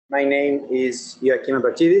My name is Ioakeim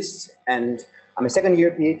Ampartzidis, and I'm a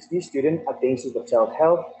second-year PhD student at the Institute of Child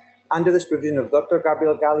Health under the supervision of Dr.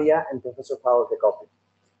 Gabriel Gallia and Professor Paolo De Coppi.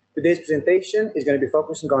 Today's presentation is going to be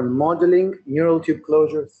focusing on modeling neural tube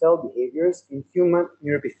closure cell behaviors in human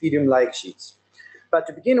neuroepithelium-like sheets. But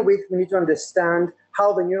to begin with, we need to understand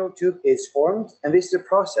how the neural tube is formed, and this is a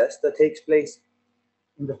process that takes place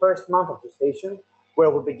in the first month of gestation, where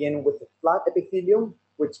we'll begin with the flat epithelium,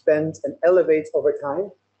 which bends and elevates over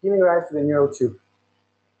time, giving rise to the neural tube.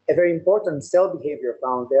 A very important cell behavior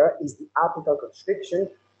found there is the apical constriction,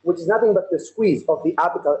 which is nothing but the squeeze of the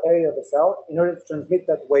apical area of the cell in order to transmit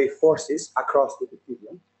that wave forces across the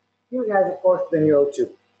epithelium, giving rise, of course, to the neural tube.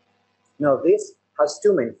 Now, this has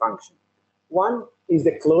two main functions. One is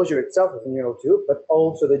the closure itself of the neural tube, but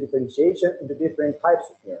also the differentiation into different types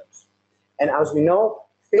of neurons. And as we know,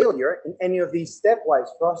 failure in any of these stepwise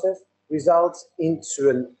process results into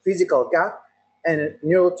a physical gap and a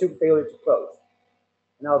neural tube failure to close.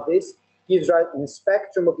 Now, this gives rise to a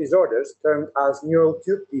spectrum of disorders termed as neural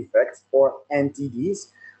tube defects, or NTDs,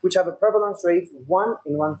 which have a prevalence rate 1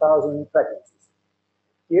 in 1,000 pregnancies.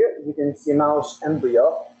 Here you can see a mouse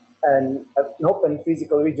embryo and an open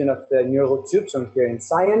physical region of the neural tube, shown here in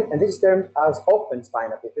cyan, and this is termed as open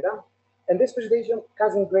spina bifida. And this presentation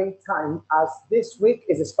comes in great time, as this week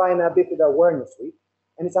is a spina bifida awareness week,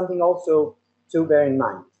 and it's something also to bear in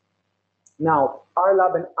mind. Now, our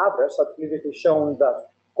lab and others have previously shown that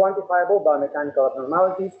quantifiable biomechanical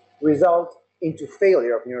abnormalities result into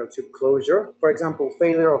failure of neural tube closure. For example,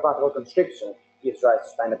 failure of apical constriction gives rise to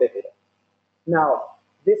spina bifida. Now,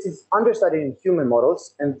 this is understudied in human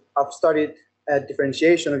models, and I've studied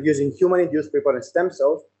differentiation of using human-induced pluripotent stem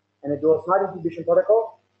cells and a dual SMART inhibition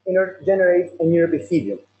protocol in order to generate a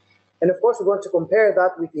neuroepithelium. And of course, we want to compare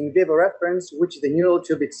that with the in vivo reference, which is the neural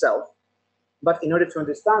tube itself. But in order to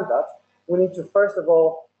understand that, we need to first of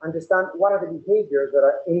all understand what are the behaviors that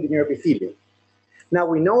are in the neuroepithelium. Now,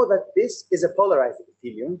 we know that this is a polarized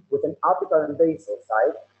epithelium with an apical and basal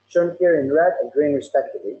side, shown here in red and green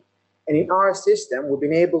respectively. And in our system, we've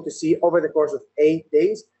been able to see over the course of 8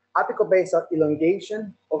 days, apical-basal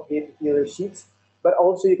elongation of the epithelial sheets, but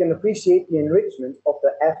also you can appreciate the enrichment of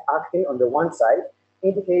the F-actin on the one side,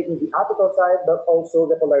 indicating the apical side, but also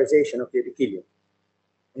the polarization of the epithelium.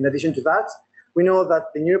 In addition to that, we know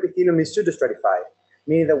that the neuroepithelium is pseudostratified,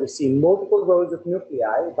 meaning that we see multiple rows of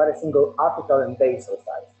nuclei, but a single apical and basal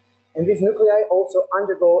side. And these nuclei also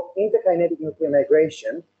undergo interkinetic nuclear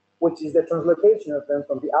migration, which is the translocation of them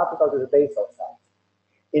from the apical to the basal side.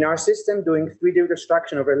 In our system, doing 3D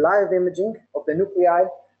reconstruction over live imaging of the nuclei,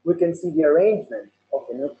 we can see the arrangement of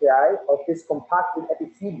the nuclei of this compacted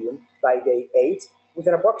epithelium by day 8 with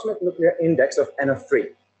an approximate nuclear index of N of 3.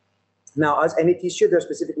 Now, as any tissue, there are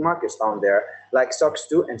specific markers found there, like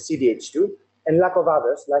SOX2 and CDH2, and lack of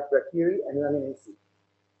others, like brachyury and laminin C.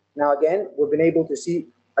 Now, again, we've been able to see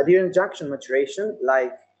adherent junction maturation,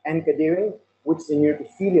 like N-cadherin, which is a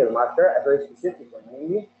neuroepithelial marker, a very specific one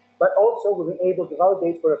mainly, but also we've been able to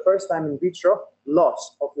validate for the first time in vitro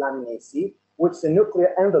loss of laminin C, which is a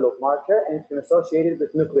nuclear envelope marker, and it's been associated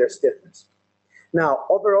with nuclear stiffness. Now,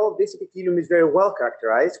 overall, this epithelium is very well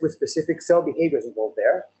characterized with specific cell behaviors involved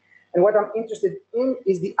there. And what I'm interested in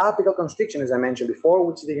is the apical constriction, as I mentioned before,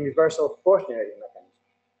 which is the universal force generating mechanism.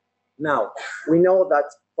 Now, we know that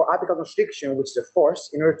for apical constriction, which is a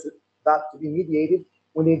force, in order to that to be mediated,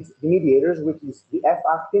 we need the mediators, which is the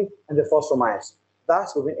F-actin and the phosphomyosin.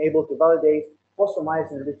 Thus, we've been able to validate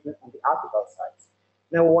phosphomyosin enrichment on the apical sides.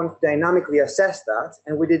 Now, we want to dynamically assess that,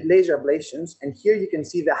 and we did laser ablations, and here you can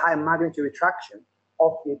see the high magnitude retraction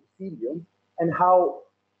of the epithelium and how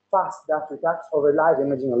fast that retracts over live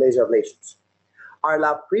imaging and laser ablations. Our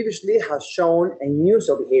lab previously has shown a new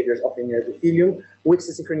cell behaviors of the neuroepithelium, which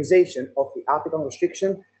is the synchronization of the apical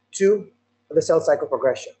constriction to the cell cycle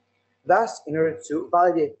progression. Thus, in order to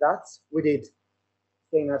validate that, we did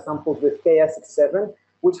stain our samples with KS67,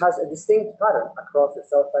 which has a distinct pattern across the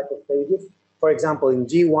cell cycle stages. For example, in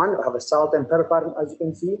G1, we have a salt and pepper pattern, as you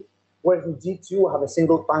can see, whereas in G2, we have a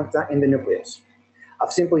single puncta in the nucleus.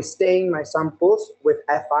 I've simply stained my samples with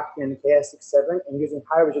F-actin and KS67, and using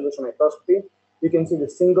high-resolution microscopy, you can see the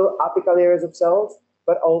single apical areas of cells,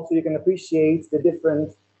 but also you can appreciate the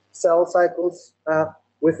different cell cycles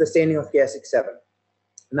with the staining of KS67.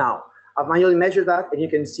 Now, I've manually measured that, and we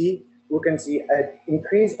can see an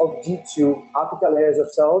increase of G2 apical areas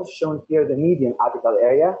of cells, shown here the median apical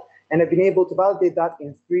area, and I've been able to validate that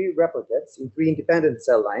in 3 replicates, in 3 independent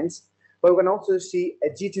cell lines. But we can also see a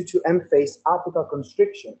G2-M phase apical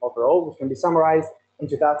constriction overall, which can be summarized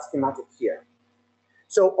into that schematic here.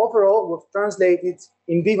 So overall, we've translated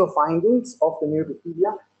in vivo findings of the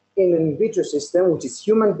neuroepithelia in an in vitro system, which is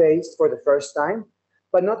human-based for the first time.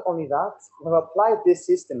 But not only that, we have applied this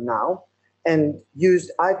system now and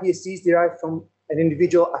used iPSCs derived from an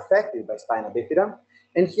individual affected by spina bifida.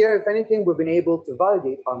 And here, if anything, we've been able to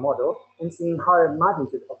validate our model and seeing higher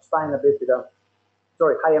magnitude of spina bifida,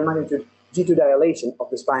 higher magnitude G2 dilation of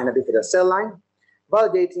the spina bifida cell line,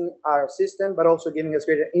 validating our system, but also giving us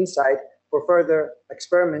greater insight for further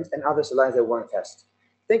experiments and other cell lines that we want to test.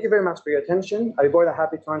 Thank you very much for your attention. I'll be more than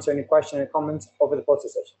happy to answer any questions and comments over the poster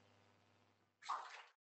session.